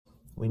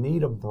we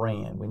need a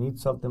brand. We need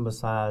something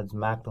besides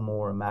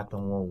McLemore and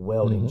McLemore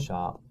Welding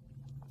Shop.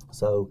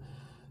 So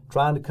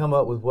trying to come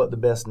up with what the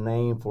best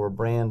name for a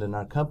brand in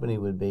our company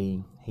would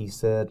be, he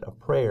said a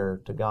prayer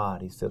to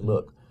God. He said,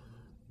 look,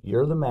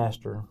 you're the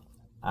master,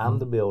 I'm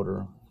the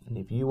builder.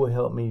 If you will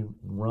help me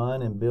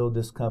run and build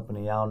this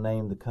company, I'll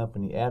name the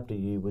company after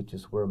you, which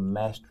is where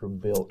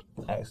Masterbuilt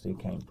actually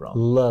came from.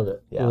 Love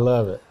it. Yeah.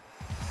 Love it.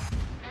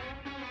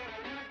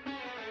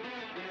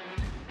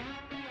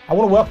 I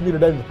want to welcome you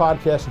today to the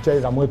podcast and tell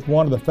you that I'm with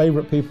one of the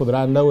favorite people that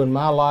I know in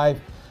my life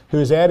who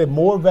has added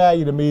more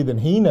value to me than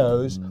he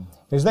knows.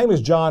 His name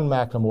is John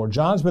McLemore.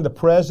 John's been the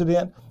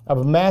president of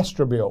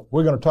Masterbuilt.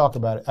 We're going to talk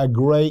about it, a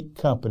great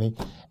company.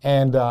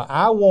 And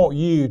I want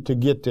you to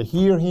get to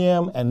hear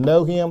him and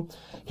know him.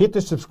 Hit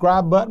the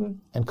subscribe button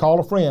and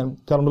call a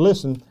friend. Tell them to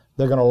listen.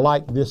 They're going to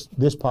like this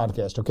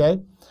podcast, okay?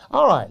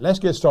 All right, let's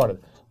get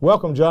started.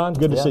 Welcome, John.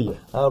 Good to see you.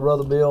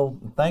 Brother Bill,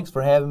 thanks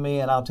for having me.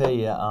 And I'll tell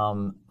you,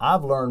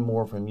 I've learned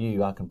more from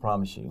you, I can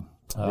promise you,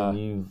 than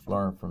you've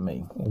learned from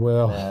me.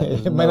 Well,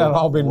 it may not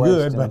all been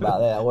good, but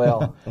about that.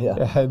 Well,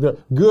 yeah.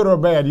 Good or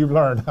bad, you've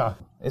learned.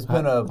 It's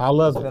been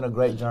a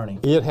great journey.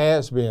 It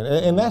has been,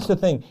 and that's the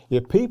thing.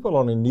 If people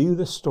only knew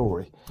the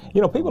story,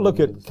 people look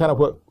at kind of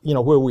what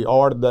where we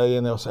are today,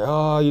 and they'll say,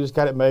 "Oh, you just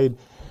got it made."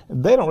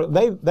 They don't.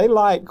 They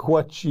like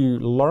what you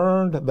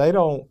learned. They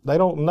don't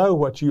know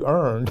what you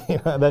earned.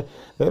 They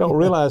don't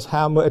realize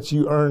how much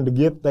you earned to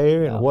get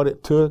there and what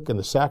it took and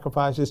the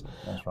sacrifices.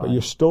 That's right. But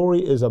your story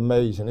is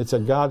amazing. It's a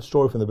God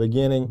story from the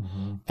beginning,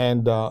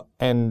 and I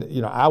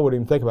wouldn't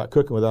even think about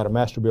cooking without a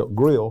Masterbuilt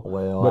grill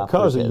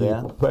because of you.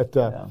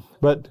 That.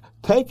 But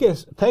take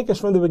us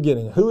from the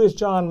beginning. Who is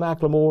John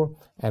McLemore,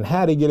 and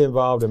how did he get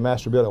involved in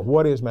Masterbuilt, and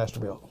what is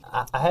Masterbuilt?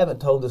 I haven't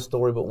told this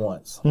story but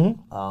once,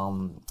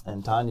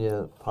 and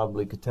Tanya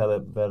probably could tell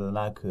it better than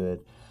I could.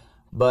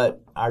 But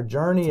our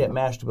journey at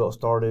Masterbuilt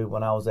started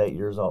when I was 8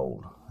 years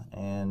old,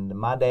 and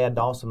my dad,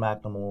 Dawson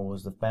McLemore,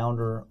 was the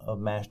founder of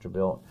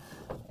Masterbuilt.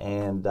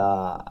 And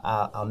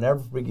I'll never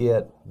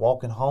forget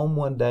walking home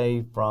one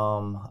day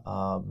from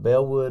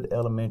Bellwood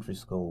Elementary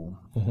School,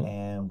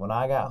 and when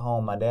I got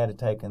home, my dad had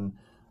taken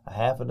a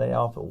half a day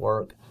off at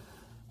work,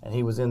 and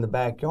he was in the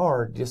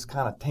backyard just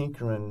kind of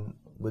tinkering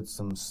with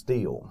some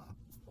steel.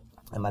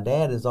 And my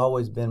dad has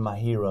always been my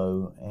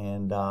hero,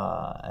 and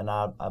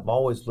I've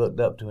always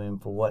looked up to him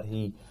for what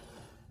he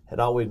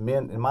had always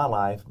meant in my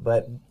life.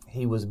 But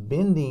he was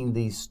bending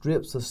these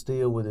strips of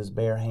steel with his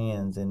bare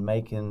hands and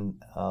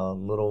making a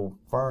little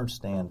fern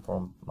stand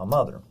for my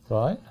mother.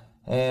 Right.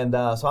 And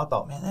so I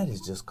thought, man, that is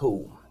just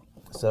cool.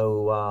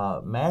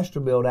 So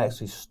Masterbuilt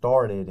actually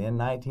started in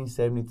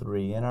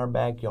 1973 in our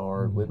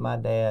backyard with my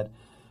dad.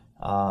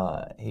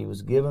 He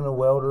was given a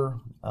welder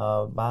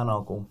by an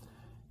uncle.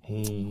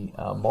 He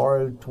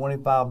borrowed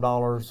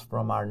 $25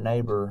 from our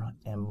neighbor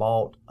and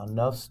bought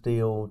enough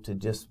steel to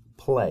just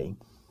play.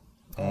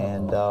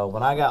 And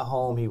when I got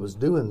home, he was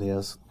doing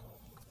this.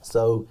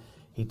 So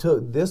he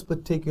took this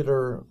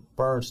particular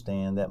fern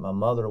stand that my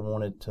mother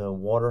wanted to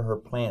water her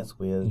plants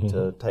with,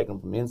 to take them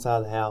from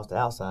inside the house to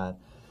outside.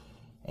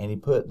 And he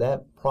put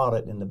that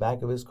product in the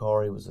back of his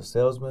car. He was a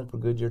salesman for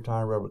Goodyear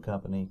Tire and Rubber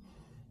Company,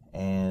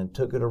 and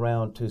took it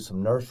around to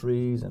some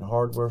nurseries and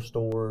hardware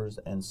stores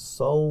and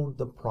sold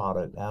the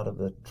product out of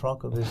the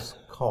trunk of his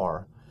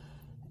car.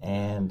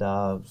 And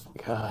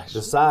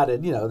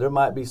decided, there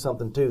might be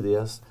something to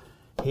this.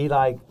 He,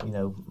 like,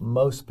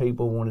 most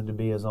people, wanted to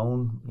be his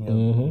own,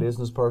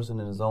 business person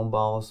and his own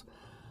boss.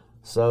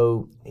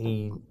 So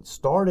he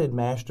started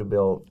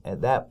Masterbuilt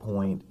at that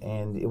point,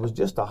 and it was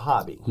just a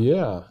hobby.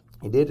 Yeah.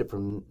 He did it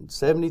from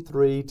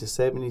 73 to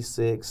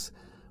 76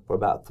 for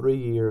about 3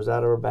 years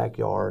out of our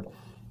backyard.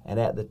 And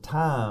at the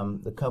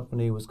time, the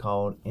company was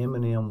called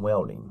M&M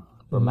Welding,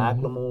 for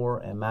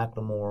McLemore and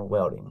McLemore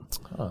Welding.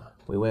 Huh.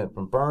 We went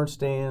from fern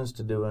stands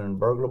to doing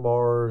burglar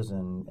bars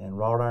and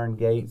wrought iron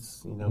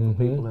gates, for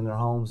people in their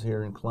homes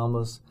here in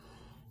Columbus.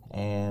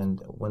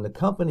 And when the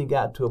company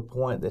got to a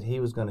point that he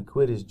was going to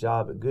quit his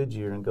job at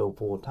Goodyear and go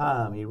full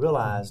time, he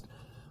realized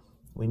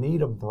we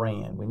need a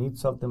brand. We need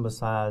something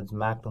besides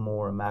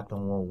McLemore and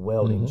McLemore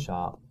Welding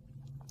Shop.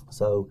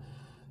 So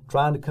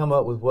trying to come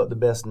up with what the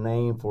best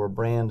name for a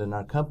brand in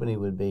our company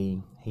would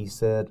be, he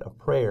said a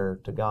prayer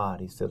to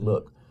God. He said,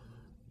 look,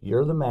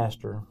 you're the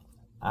master,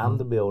 I'm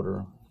the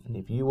builder.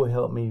 If you will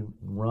help me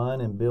run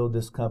and build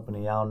this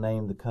company, I'll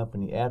name the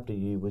company after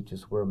you, which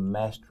is where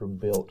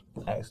Masterbuilt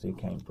actually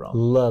came from.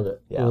 Love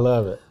it. Yeah.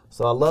 Love it.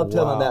 So I love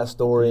telling that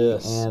story.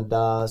 Yes. And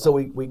so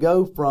we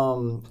go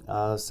from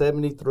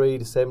 73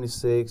 to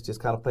 76, just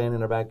kind of playing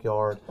in our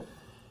backyard,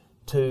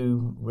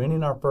 to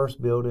renting our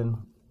first building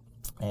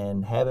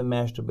and having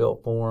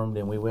Masterbuilt formed.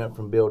 And we went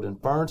from building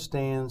fern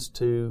stands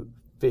to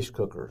fish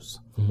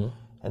cookers.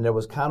 And there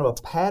was kind of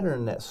a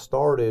pattern that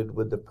started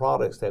with the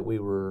products that we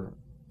were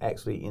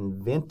actually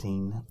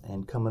inventing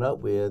and coming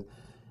up with.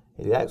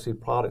 It's actually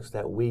products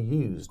that we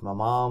used. My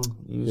mom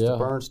used the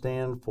fern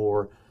stand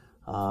for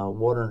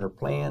watering her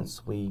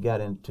plants. We got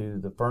into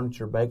the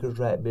furniture baker's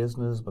rack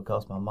business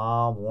because my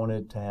mom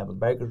wanted to have a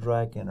baker's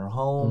rack in her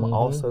home,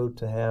 also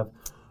to have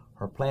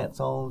her plants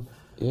on.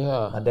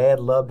 Yeah. My dad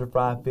loved to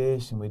fry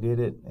fish, and we did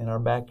it in our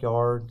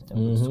backyard. It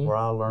was where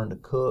I learned to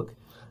cook.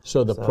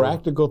 So the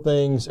practical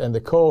things and the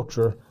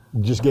culture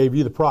just gave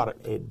you the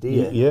product. It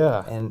did.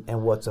 Yeah.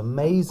 And what's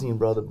amazing,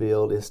 Brother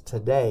Bill, is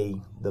today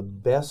the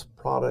best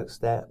products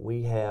that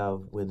we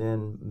have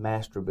within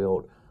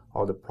Masterbuilt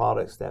are the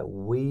products that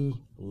we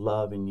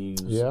love and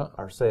use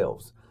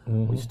ourselves.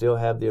 We still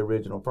have the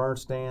original fern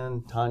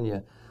stand.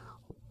 Tanya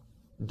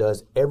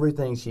does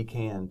everything she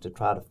can to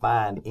try to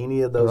find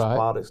any of those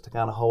products to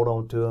kind of hold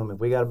on to them. If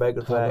we got a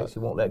Baker track, she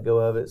won't let go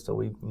of it, so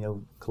we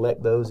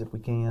collect those if we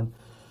can.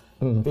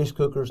 Fish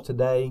cookers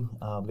today,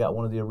 I've got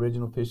one of the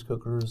original fish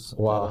cookers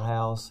at our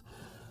house.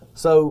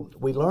 So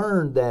we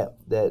learned that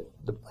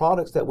the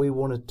products that we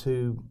wanted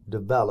to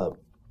develop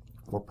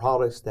were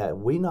products that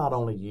we not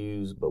only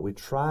use, but we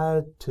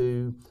tried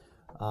to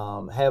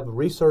have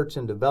research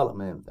and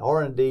development.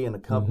 R&D in the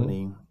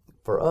company,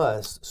 for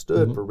us,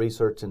 stood for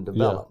research and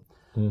develop.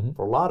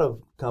 For a lot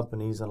of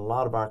companies and a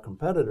lot of our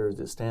competitors,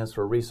 it stands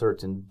for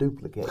research and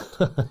duplicate.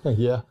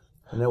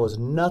 And there was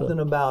nothing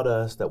about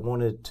us that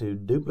wanted to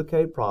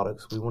duplicate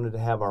products. We wanted to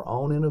have our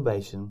own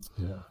innovation.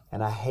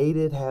 And I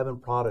hated having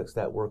products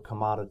that were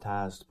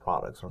commoditized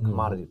products or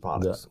commodity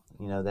products.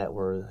 That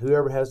were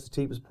whoever has the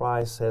cheapest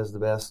price has the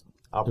best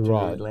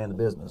opportunity to land the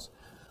business.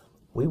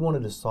 We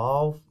wanted to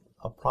solve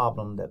a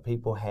problem that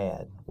people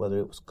had, whether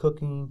it was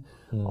cooking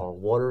or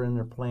water in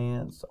their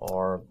plants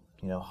or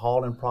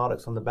hauling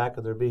products on the back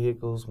of their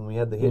vehicles when we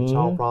had the hitch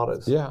haul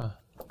products.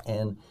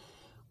 And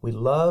we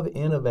love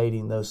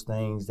innovating those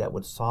things that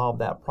would solve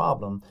that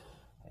problem.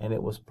 And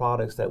it was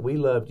products that we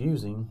loved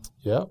using.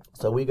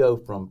 So we go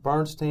from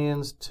fern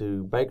stands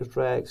to Baker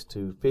tracks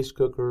to fish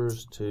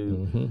cookers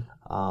to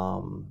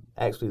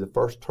actually the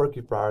first turkey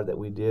fryer that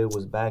we did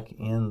was back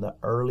in the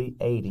early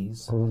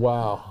 80s.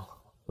 Wow.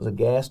 It was a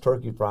gas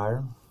turkey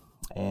fryer.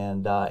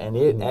 And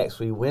it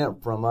actually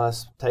went from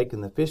us taking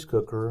the fish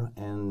cooker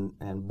and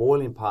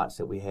boiling pots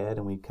that we had,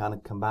 and we kind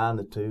of combined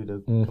the two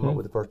to come up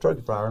with the first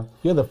turkey fryer.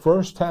 The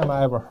first time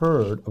I ever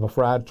heard of a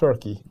fried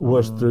turkey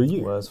was through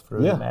you. Was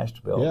through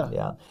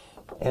Masterbuilt.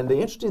 And the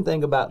interesting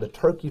thing about the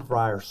turkey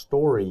fryer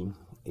story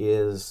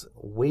is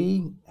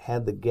we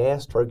had the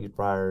gas turkey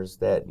fryers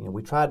that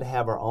we tried to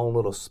have our own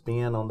little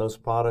spin on those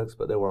products,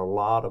 but there were a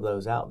lot of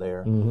those out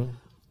there.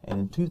 And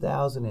in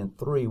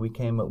 2003, we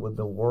came up with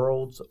the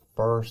world's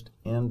first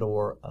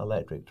indoor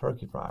electric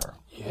turkey fryer.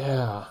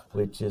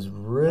 Which is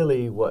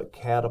really what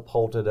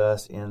catapulted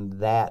us in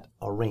that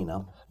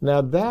arena.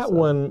 Now that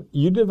one,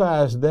 you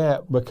devised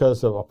that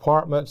because of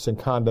apartments and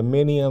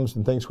condominiums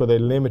and things where they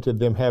limited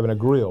them having a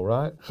grill,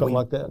 right? Something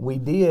like that? We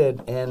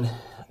did, and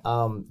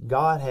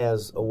God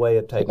has a way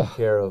of taking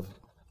care of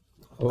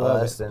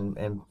us,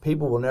 and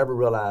people will never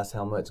realize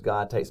how much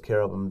God takes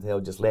care of them if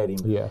they'll just let Him.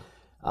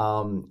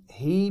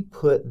 He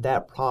put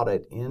that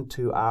product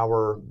into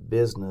our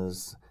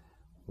business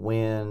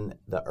when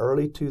the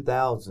early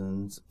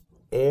 2000s,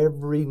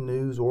 every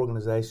news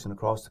organization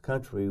across the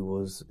country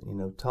was,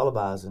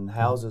 televising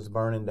houses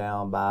burning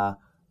down by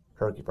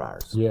turkey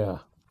fryers.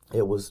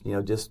 It was,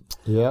 just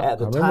at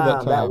the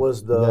time, that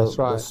was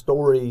the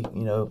story,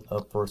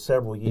 for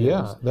several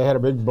years. They had a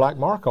big black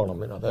mark on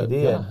them. They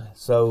did.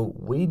 So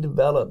we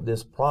developed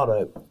this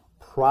product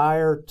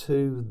prior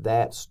to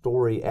that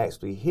story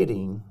actually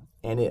hitting.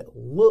 And it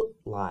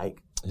looked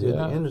like to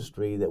the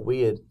industry that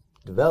we had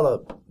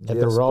developed at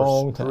the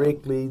wrong time.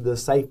 Strictly the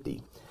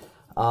safety.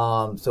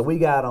 So we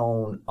got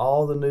on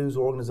all the news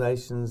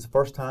organizations.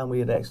 First time we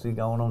had actually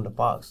gone on to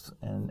Fox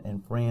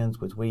and Friends,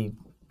 which we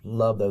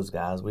love those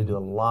guys. We do a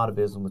lot of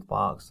business with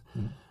Fox.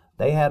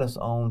 They had us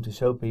on to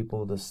show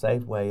people the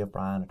safe way of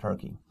frying a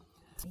turkey.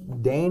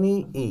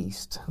 Danny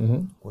East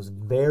was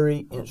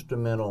very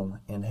instrumental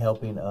in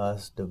helping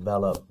us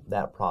develop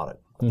that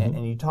product.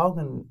 And you're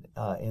talking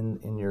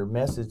in your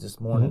message this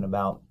morning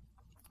about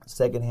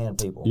secondhand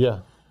people.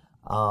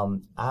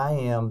 I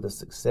am the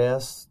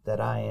success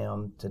that I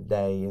am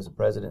today as a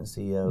president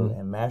and CEO,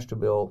 and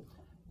Masterbuilt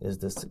is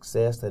the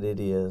success that it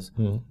is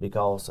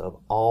because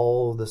of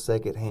all the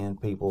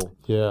secondhand people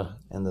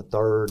and the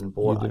third and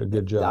fourth. You did a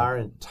good job. Our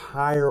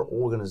entire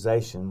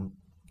organization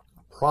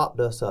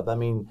propped us up. I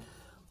mean,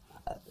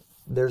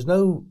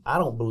 I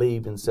don't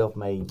believe in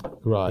self-made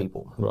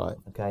people.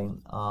 Okay.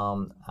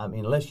 I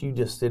mean, unless you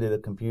just sit at a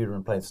computer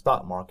and play the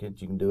stock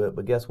market, you can do it.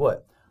 But guess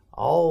what?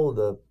 All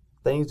the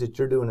things that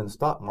you're doing in the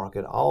stock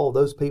market, all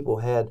those people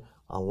had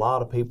a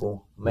lot of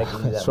people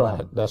making you that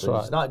money. That's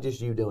right. It's not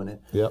just you doing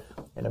it.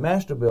 And at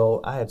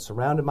Masterbuilt, I had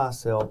surrounded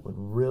myself with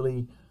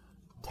really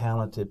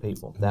talented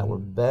people that were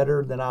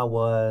better than I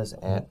was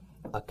at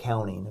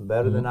accounting and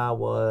better than I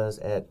was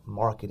at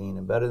marketing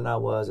and better than I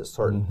was at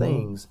certain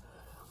things.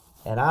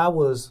 And I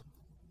was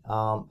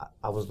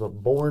a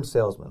born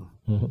salesman.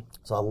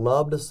 So I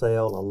loved to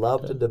sell, I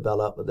loved to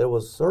develop, but there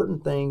was certain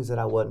things that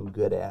I wasn't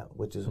good at,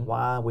 which is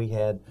why we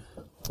had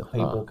the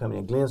people coming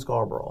in. Glenn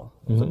Scarborough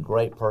was a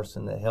great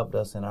person that helped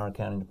us in our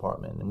accounting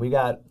department. And we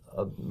got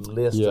a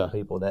list of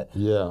people that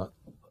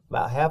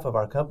about half of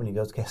our company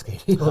goes to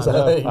Cascade Hills.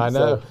 I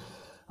know.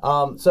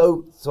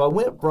 So I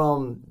went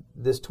from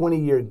this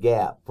 20-year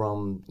gap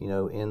from,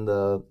 in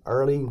the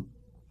early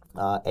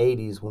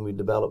 80s when we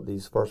developed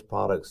these first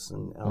products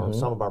and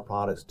some of our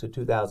products to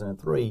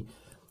 2003,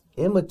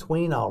 in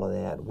between all of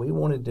that, we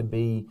wanted to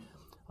be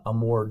a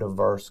more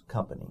diverse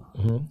company.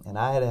 And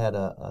I had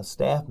a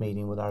staff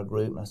meeting with our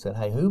group, and I said,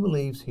 hey, who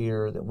believes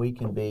here that we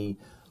can be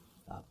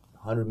a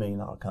 $100 million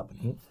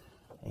company?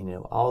 And,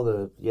 all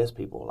the yes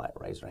people were like,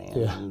 raise their hand.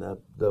 Yeah. And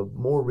the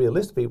more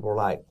realistic people were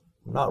like,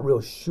 I'm not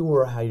real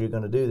sure how you're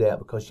going to do that,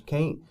 because you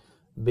can't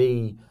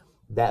be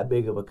that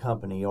big of a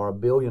company or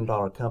 $1 billion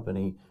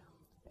company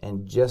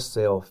and just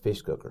sell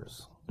fish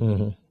cookers.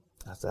 I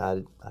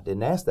said, I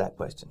didn't ask that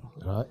question.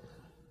 All right.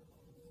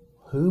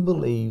 Who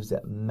believes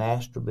that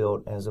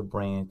Masterbuilt as a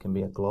brand can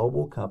be a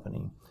global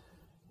company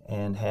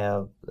and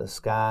have the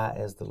sky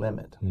as the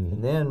limit?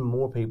 And then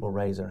more people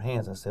raise their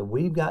hands. I said,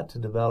 we've got to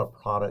develop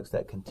products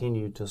that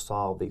continue to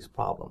solve these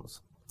problems.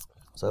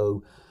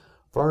 So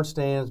fern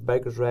stands,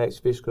 baker's racks,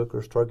 fish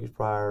cookers, turkey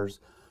fryers.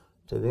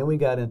 So then we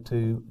got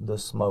into the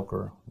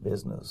smoker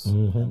business.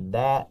 And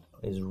that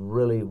is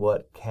really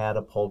what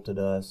catapulted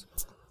us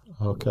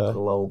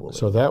globally.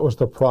 So that was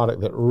the product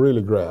that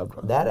really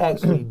grabbed. That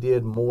actually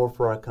did more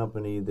for our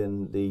company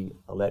than the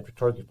electric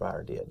turkey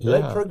fryer did. The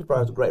electric turkey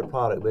fryer is a great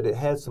product, but it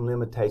had some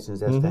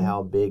limitations as to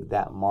how big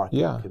that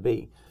market could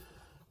be.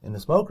 In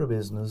the smoker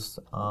business,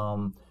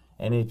 and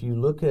if you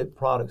look at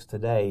products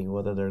today,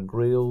 whether they're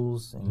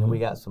grills, and then we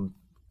got some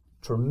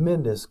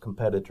tremendous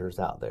competitors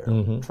out there,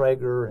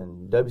 Traeger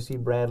and W.C.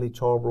 Bradley,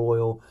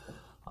 Charbroil,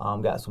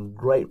 got some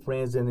great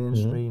friends in the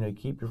industry.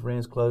 Keep your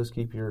friends close,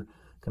 keep your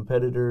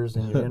competitors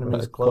and your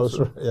enemies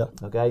closer.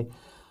 Okay?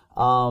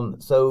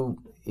 So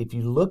if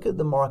you look at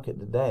the market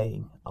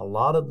today, a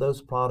lot of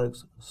those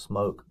products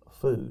smoke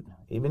food.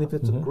 Even if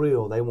it's a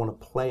grill, they want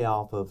to play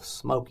off of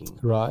smoking.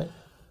 Right.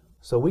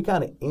 So we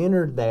kind of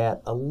entered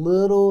that a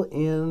little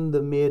in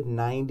the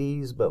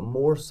mid-'90s, but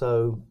more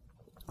so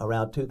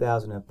around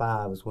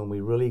 2005 is when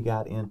we really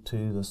got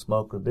into the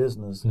smoker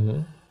business.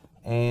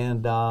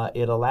 And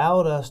it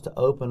allowed us to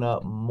open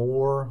up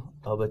more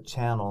of a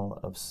channel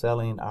of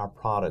selling our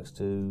products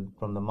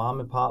from the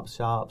mom and pop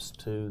shops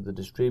to the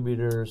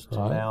distributors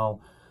to now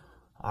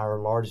our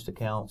largest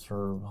accounts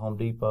are Home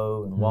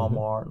Depot and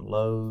Walmart and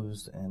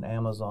Lowe's and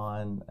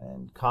Amazon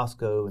and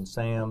Costco and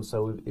Sam's.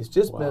 So it's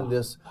just been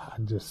this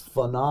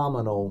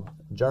phenomenal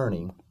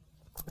journey.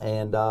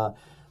 And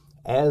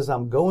as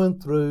I'm going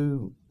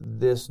through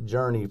this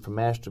journey from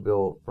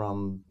Masterbuilt,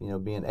 from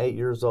being 8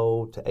 years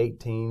old to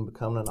 18,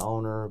 becoming an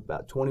owner,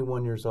 about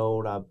 21 years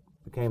old, I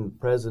became the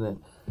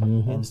president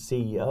and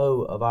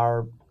CEO of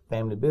our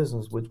family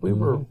business, which we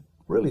were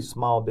really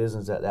small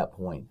business at that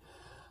point.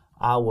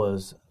 I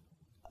was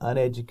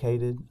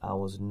uneducated. I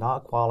was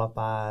not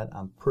qualified.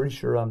 I'm pretty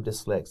sure I'm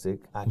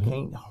dyslexic. I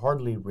can't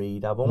hardly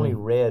read. I've only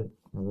read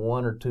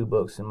 1 or 2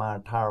 books in my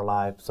entire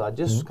life, so I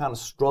just kind of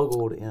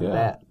struggled in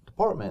that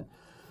department.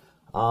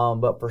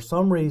 But for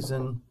some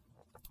reason,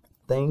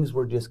 things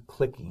were just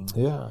clicking.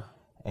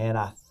 And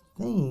I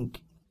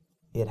think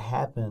it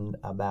happened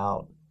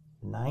about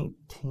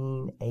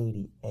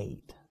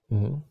 1988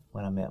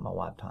 when I met my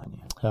wife,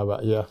 Tanya. How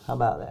about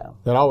that?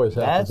 That always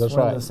happens. That's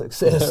when the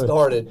success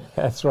started.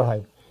 That's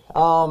right.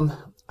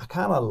 I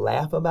kind of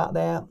laugh about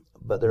that,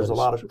 but there's a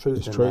lot of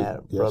truth in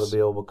that, Brother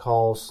Bill,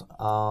 because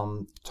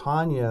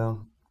Tanya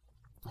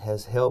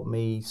has helped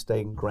me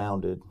stay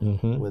grounded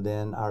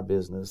within our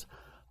business.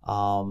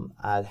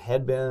 I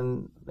had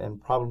been,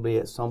 and probably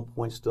at some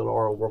point still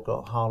are, a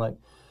workaholic.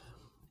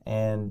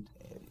 And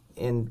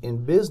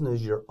in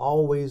business, you're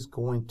always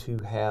going to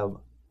have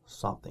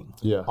something.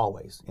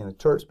 Always. In a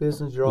church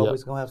business, you're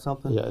always going to have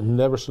something. It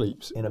never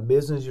sleeps. In a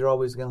business, you're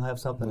always going to have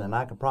something. And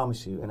I can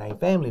promise you, in a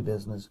family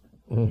business,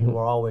 you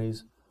are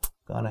always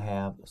going to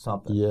have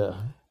something.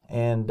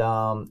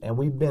 And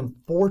we've been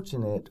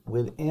fortunate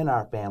within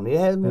our family. It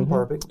hasn't been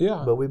perfect,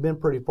 but we've been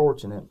pretty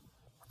fortunate.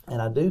 And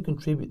I do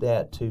contribute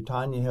that to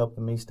Tanya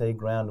helping me stay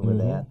grounded with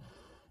that.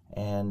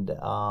 And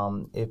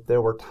if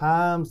there were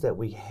times that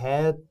we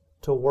had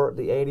to work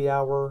the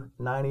 80-hour,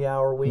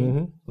 90-hour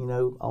week,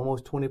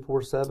 almost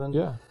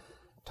 24/7,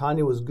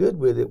 Tanya was good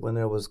with it when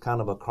there was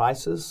kind of a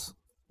crisis.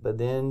 But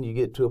then you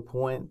get to a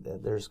point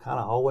that there's kind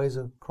of always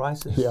a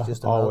crisis,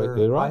 just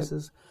another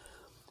crisis.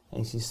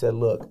 And she said,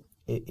 look,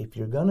 if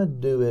you're going to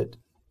do it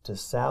to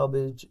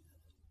salvage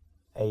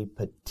a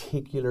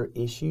particular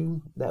issue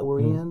that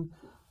we're in,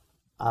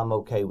 I'm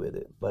okay with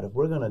it. But if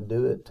we're going to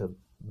do it to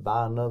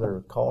buy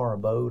another car or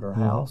boat or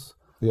house,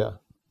 I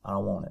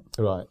don't want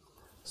it. Right.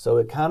 So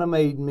it kind of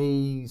made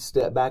me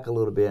step back a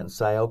little bit and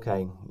say,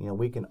 okay,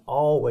 we can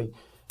always,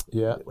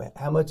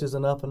 how much is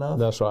enough?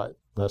 That's right.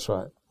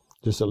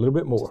 Just a little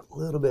bit more. Just a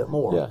little bit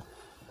more.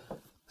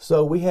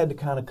 So we had to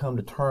kind of come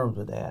to terms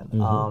with that.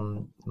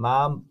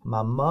 My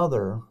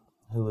mother,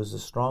 who was the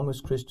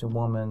strongest Christian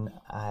woman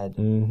I had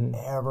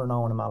ever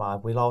known in my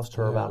life. We lost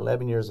her about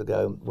 11 years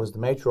ago, was the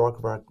matriarch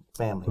of our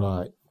family.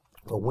 Right.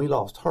 But we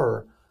lost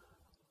her,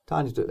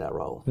 Tanya took that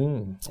role.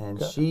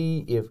 And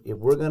she, if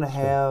we're going to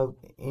have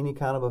any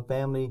kind of a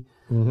family,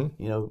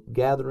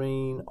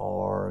 gathering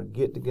or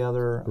get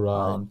together,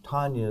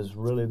 Tanya is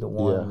really the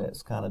one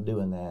that's kind of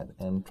doing that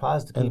and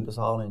tries to keep us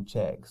all in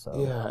check. So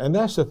and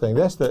that's the thing.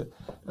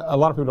 A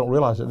lot of people don't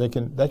realize that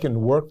they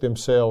can work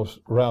themselves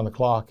around the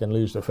clock and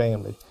lose their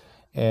family.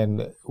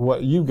 And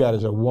what you've got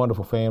is a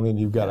wonderful family, and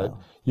you've got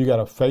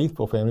a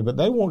faithful family, but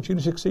they want you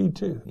to succeed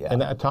too. Yeah.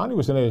 And Tanya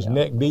was in there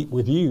neck deep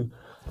with you.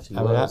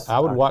 I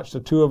would watch the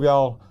two of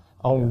y'all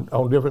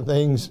on different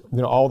things,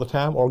 all the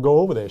time, or go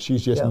over there.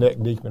 She's just neck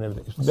deep in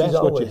everything. That's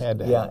what you had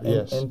to have.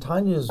 Yeah, and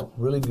Tanya's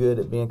really good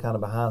at being kind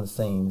of behind the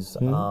scenes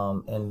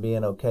and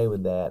being okay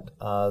with that.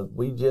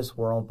 We just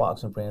were on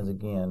Fox and Friends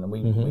again, and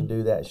we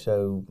do that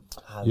show.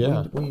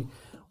 We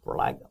were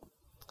like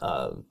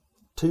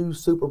 2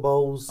 Super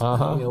Bowls.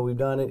 We've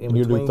done it in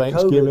between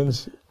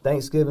Thanksgivings.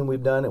 Thanksgiving,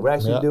 we've done it. We're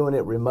actually doing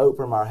it remote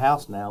from our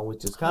house now,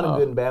 which is kind of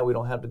good and bad. We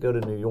don't have to go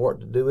to New York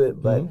to do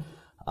it, but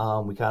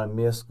we kind of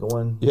miss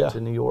going to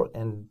New York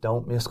and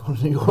don't miss going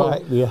to New York.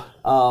 Right, yeah.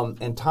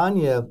 And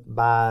Tanya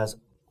buys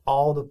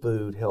all the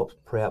food, helps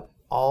prep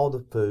all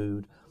the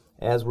food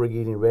as we're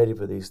getting ready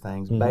for these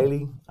things.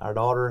 Bailey, our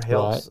daughter,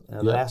 helps. Right.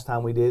 The last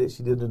time we did it,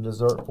 she did the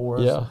dessert for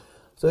us. Yeah.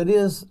 So it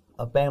is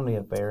a family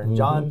affair. And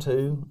John,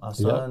 too, our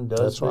son,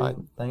 does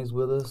things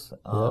with us.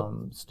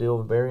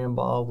 Still very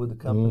involved with the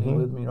company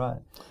with me,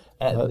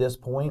 at this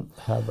point.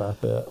 How about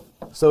that?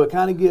 So it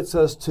kind of gets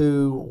us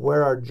to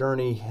where our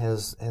journey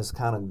has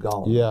kind of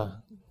gone. Yeah.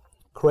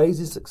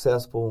 Crazy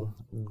successful,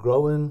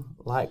 growing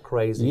like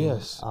crazy.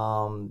 Yes.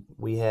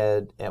 We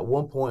had, at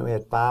one point, we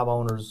had 5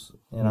 owners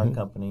in our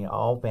company,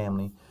 all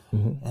family.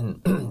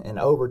 And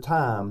over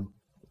time,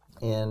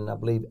 in, I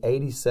believe,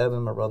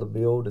 87, my brother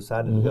Bill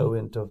decided to go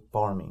into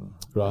farming.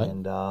 Right.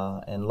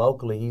 And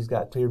locally, he's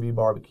got Clearview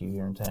Barbecue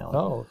here in town.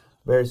 Oh.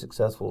 Very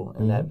successful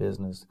in that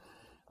business.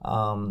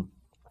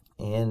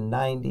 In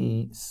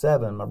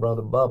 97, my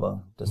brother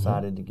Bubba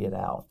decided to get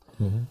out.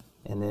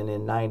 And then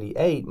in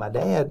 98, my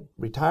dad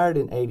retired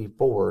in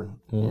 84,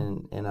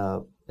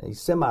 he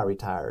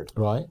semi-retired.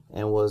 Right.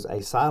 And was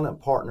a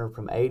silent partner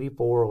from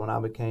 84 when I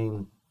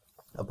became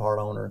a part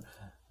owner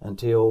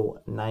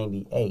until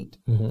 98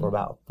 for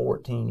about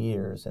 14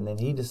 years. And then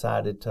he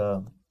decided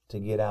to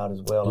get out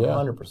as well,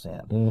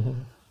 100%.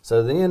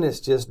 So then it's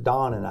just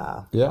Don and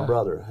I, my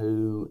brother,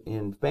 who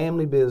in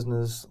family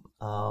business,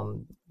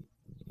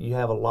 you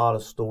have a lot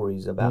of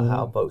stories about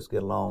how folks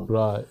get along.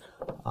 Right.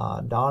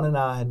 Don and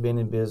I had been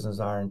in business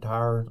our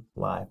entire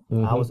life.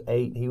 I was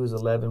 8, he was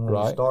 11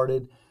 when we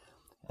started.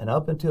 And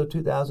up until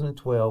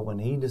 2012, when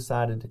he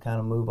decided to kind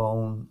of move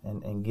on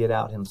and get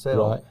out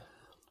himself,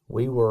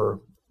 we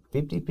were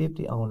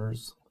 50-50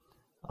 owners.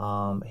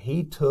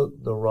 He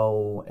took the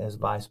role as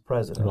vice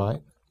president.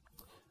 Right.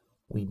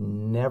 We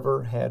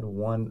never had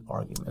one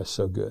argument. That's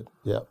so good.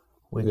 Yep.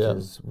 Which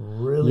is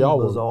really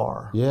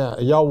bizarre.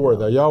 Y'all were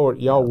though.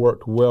 Y'all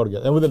worked well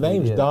together. And with the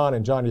names Don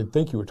and John, you'd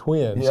think you were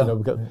twins.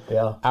 Because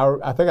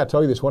I think I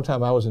told you this one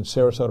time. I was in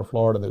Sarasota,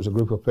 Florida. There was a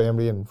group of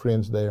family and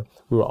friends there.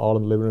 We were all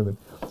in the living room, and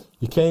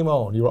you came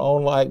on. You were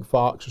on like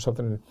Fox or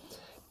something,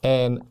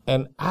 and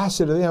I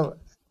said to them,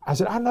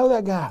 I know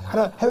that guy.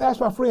 Hey, that's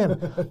my friend.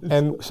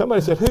 And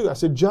somebody said, who? I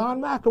said, John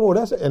McLemore.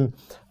 That's it. And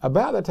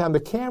about that time, the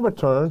camera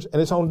turns,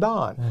 and it's on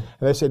Don. And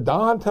they said,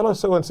 Don, tell us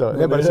so-and-so.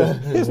 And everybody said,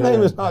 his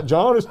name is not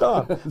John, it's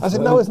Don. I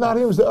said, no, it's not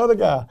him, it's the other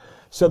guy.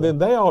 So then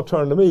they all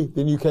turned to me.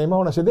 Then you came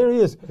on. I said, there he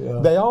is.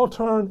 They all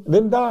turned.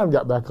 Then Don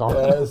got back on.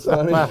 That's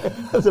funny. I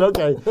said,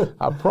 okay,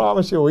 I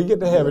promise you, when we get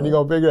to heaven, you're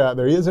going to figure out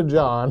there is a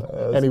John,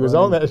 and he was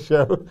on that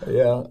show.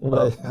 Yeah.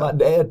 My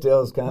dad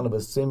tells kind of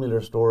a similar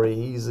story.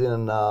 He's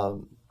in...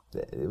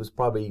 it was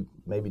probably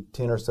maybe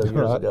 10 or so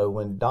years ago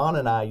when Don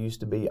and I used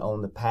to be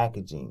on the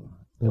packaging.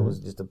 It was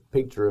just a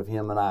picture of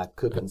him and I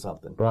cooking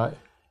something. Right.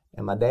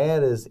 And my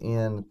dad is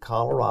in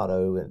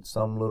Colorado at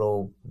some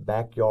little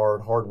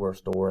backyard hardware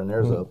store, and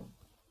there's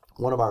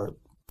one of our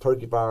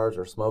turkey fryers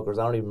or smokers,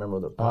 I don't even remember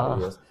what the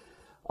product is,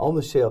 on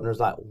the shelf. And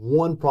there's like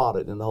one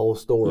product in the whole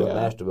store at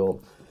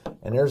Masterville.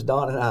 And there's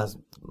Don and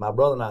my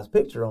brother and I's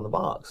picture on the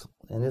box.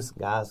 And this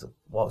guy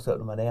walks up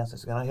to my dad and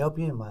says, can I help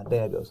you? And my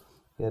dad goes,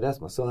 yeah,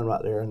 that's my son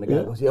right there. And the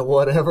guy goes, yeah,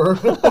 whatever.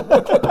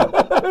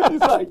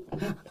 He's like,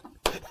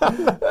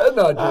 that's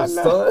not your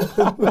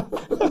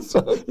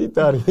son. he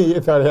thought he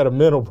had a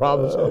mental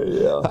problem.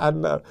 So I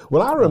know.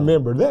 Well, I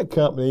remember that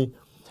company.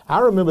 I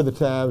remember the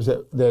times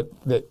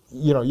that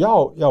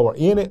y'all were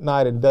in it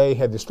night and day,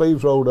 had the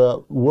sleeves rolled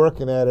up,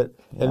 working at it,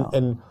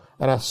 and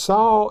I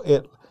saw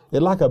it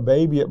like a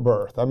baby at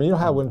birth. I mean, you know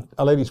how when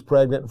a lady's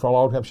pregnant for a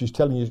long time, she's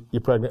telling you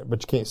you're pregnant,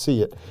 but you can't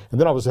see it. And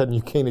then all of a sudden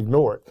you can't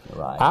ignore it.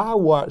 Right. I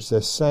watched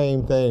the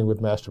same thing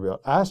with Masterbuilt.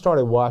 I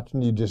started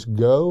watching you just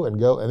go,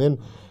 and then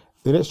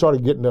it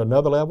started getting to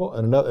another level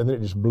and then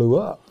it just blew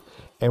up.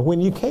 And when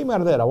you came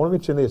out of that, I want to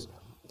mention this.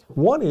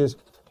 One is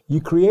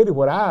you created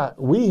what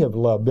we have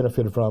loved,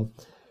 benefited from,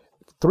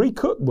 3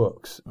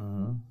 cookbooks.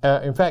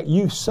 In fact,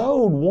 you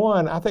sold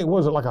one, I think,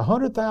 was it like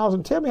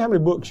 100,000? Tell me how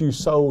many books you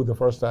sold the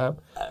first time.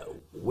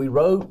 We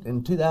wrote,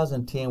 in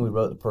 2010, we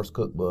wrote the first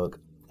cookbook,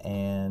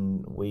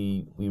 and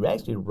we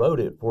actually wrote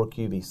it for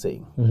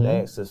QVC.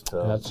 They asked us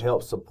to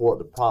help support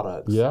the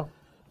products. Yeah.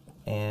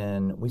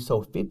 And we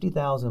sold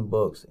 50,000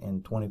 books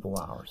in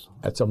 24 hours.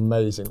 That's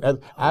amazing.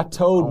 I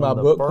told my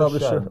book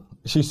publisher,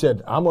 she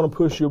said, I'm going to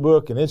push your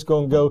book and it's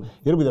going to go,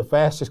 it'll be the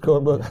fastest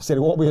growing book. I said, it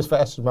won't be as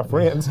fast as my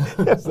friends.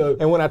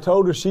 And when I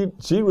told her, she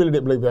really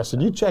didn't believe me. I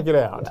said, you check it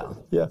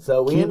out. Yeah.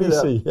 So we ended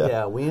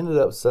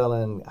up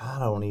selling, I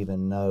don't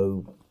even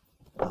know,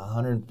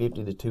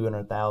 150 to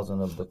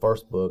 200,000 of the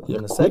first book.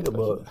 And the second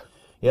book,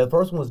 the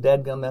first one was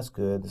Dadgum That's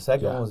Good. The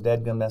second one was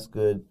Dadgum That's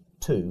Good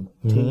 2,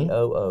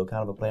 T-O-O,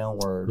 kind of a play on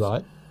words.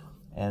 Right.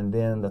 And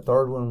then the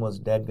third one was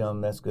Dadgum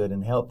That's Good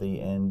and Healthy,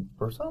 and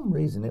for some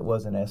reason it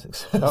wasn't as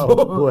successful.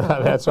 Oh,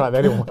 well, that's right.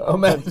 They didn't want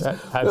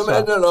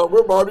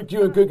we're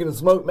barbecuing, cooking, and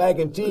smoked mac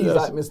and cheese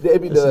like Miss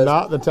Debbie does. It's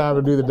not the time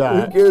to do the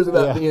diet. Who cares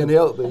about being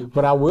healthy?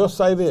 But I will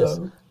say this,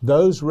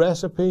 those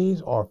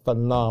recipes are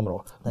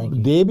phenomenal. Thank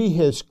you. Debbie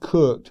has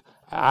cooked,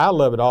 I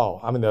love it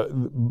all. I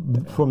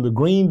mean, from the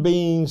green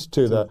beans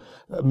to the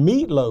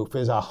meatloaf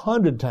is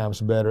 100 times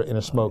better in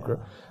a smoker.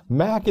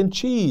 Mac and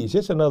cheese,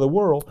 it's another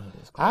world.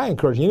 I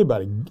encourage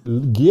anybody,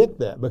 get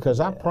that, because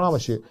I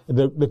promise you,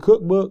 the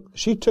cookbook,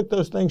 she took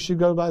those things, she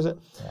goes by it.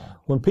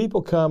 When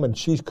people come and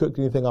she's cooked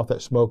anything off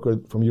that smoker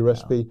from your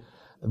recipe,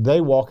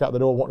 they walk out the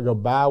door wanting to go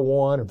buy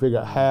one and figure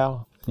out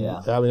how.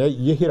 Yeah. I mean,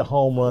 you hit a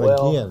home run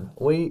again.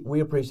 We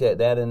appreciate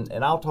that,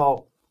 and I'll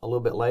talk a little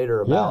bit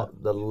later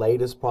about the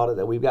latest product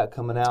that we've got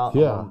coming out.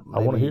 Yeah, I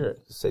want to hear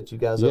it. Set you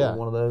guys up with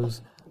one of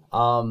those.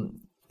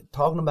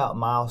 Talking about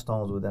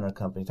milestones within our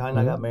company. Tony and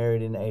I got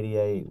married in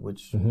 '88,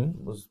 which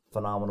was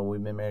phenomenal.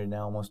 We've been married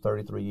now almost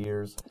 33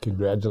 years.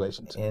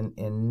 Congratulations. Thank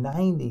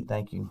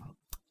you.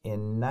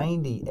 In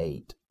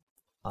 '98,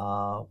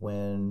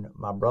 when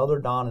my brother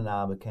Don and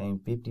I became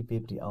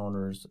 50-50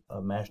 owners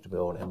of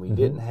Masterbuilt, and we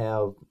didn't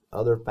have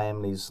other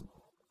families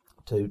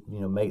to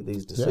make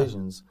these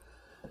decisions.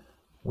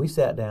 We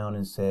sat down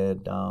and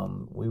said,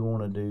 we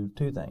want to do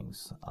two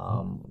things. I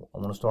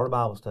want to start a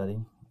Bible study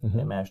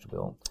at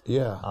Masterbuilt,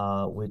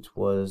 which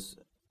was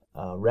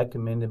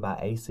recommended by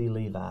A.C.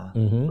 Levi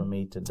for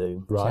me to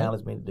do.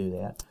 Challenged me to do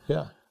that.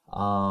 Yeah.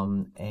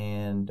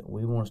 And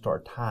we want to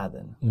start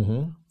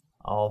tithing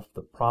off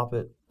the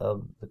profit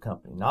of the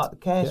company, not the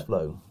cash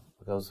flow,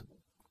 because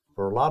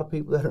for a lot of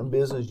people that are in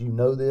business,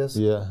 this.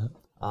 Yeah.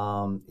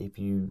 If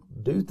you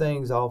do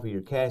things off of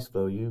your cash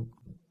flow, you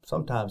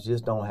sometimes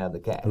just don't have the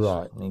cash.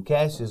 Right. I mean,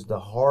 cash is the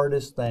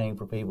hardest thing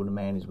for people to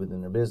manage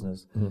within their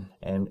business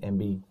and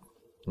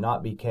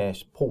not be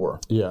cash poor.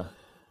 Yeah.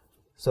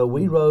 So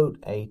we wrote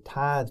a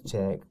tithe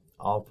check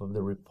off of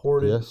the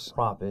reported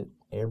profit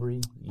every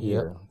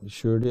year. Yeah, you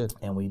sure did.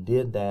 And we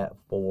did that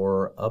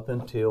for up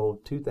until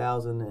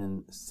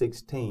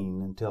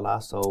 2016, until I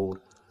sold,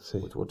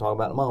 which we'll talk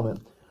about in a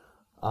moment,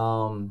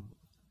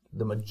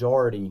 the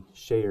majority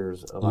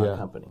shares of our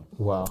company.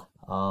 Wow.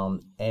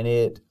 And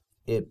it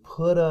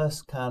put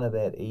us kind of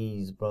at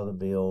ease, Brother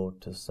Bill,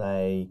 to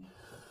say,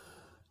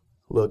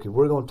 look, if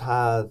we're going to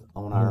tithe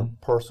on our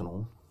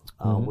personal,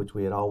 which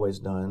we had always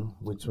done,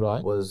 which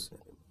was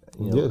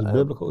a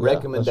biblical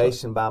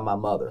recommendation by my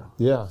mother.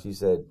 Yeah. She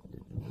said,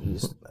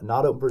 it's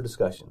not open for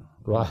discussion.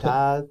 Right.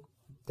 Tithe,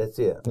 that's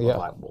it. Yeah.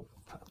 Like, well,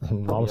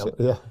 Mama said,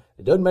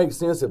 it doesn't make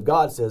sense if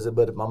God says it,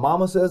 but if my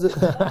mama says it,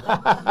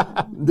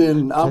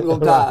 then I'm going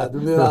to tithe.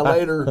 And then I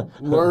later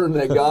learned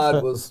that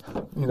God was,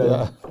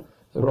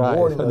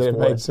 rewarding us it for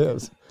made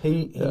sense.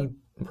 He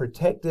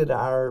protected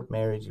our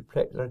marriage, he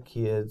protected our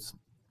kids,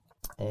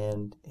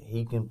 and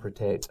he can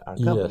protect our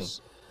company.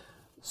 Yes.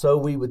 So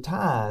we would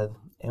tithe,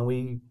 and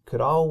we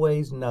could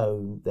always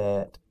know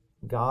that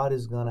God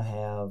is going to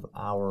have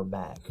our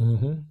back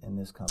in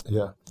this company.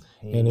 Yeah,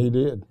 and he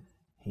did.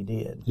 He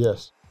did.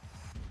 Yes.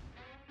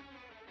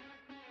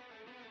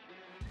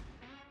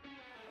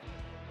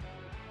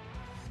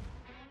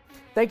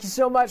 Thank you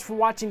so much for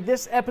watching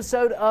this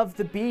episode of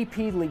the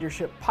BP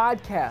Leadership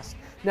Podcast.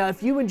 Now,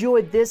 if you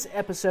enjoyed this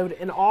episode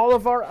and all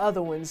of our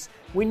other ones,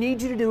 we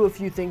need you to do a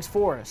few things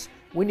for us.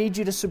 We need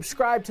you to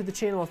subscribe to the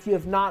channel if you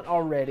have not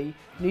already.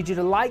 We need you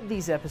to like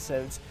these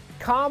episodes,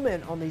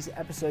 comment on these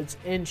episodes,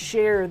 and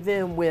share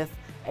them with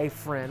a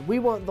friend. We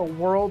want the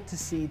world to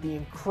see the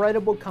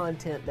incredible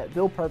content that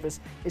Bill Purvis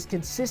is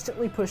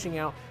consistently pushing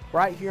out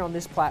right here on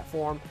this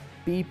platform,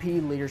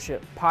 BP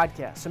Leadership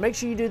Podcast. So make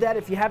sure you do that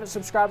if you haven't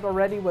subscribed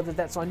already, whether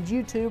that's on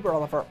YouTube or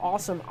all of our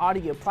awesome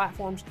audio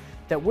platforms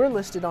that we're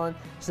listed on,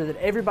 so that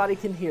everybody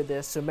can hear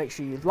this. So make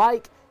sure you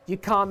like, you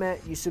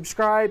comment, you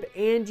subscribe,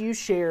 and you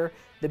share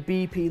the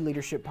BP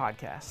Leadership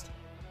Podcast.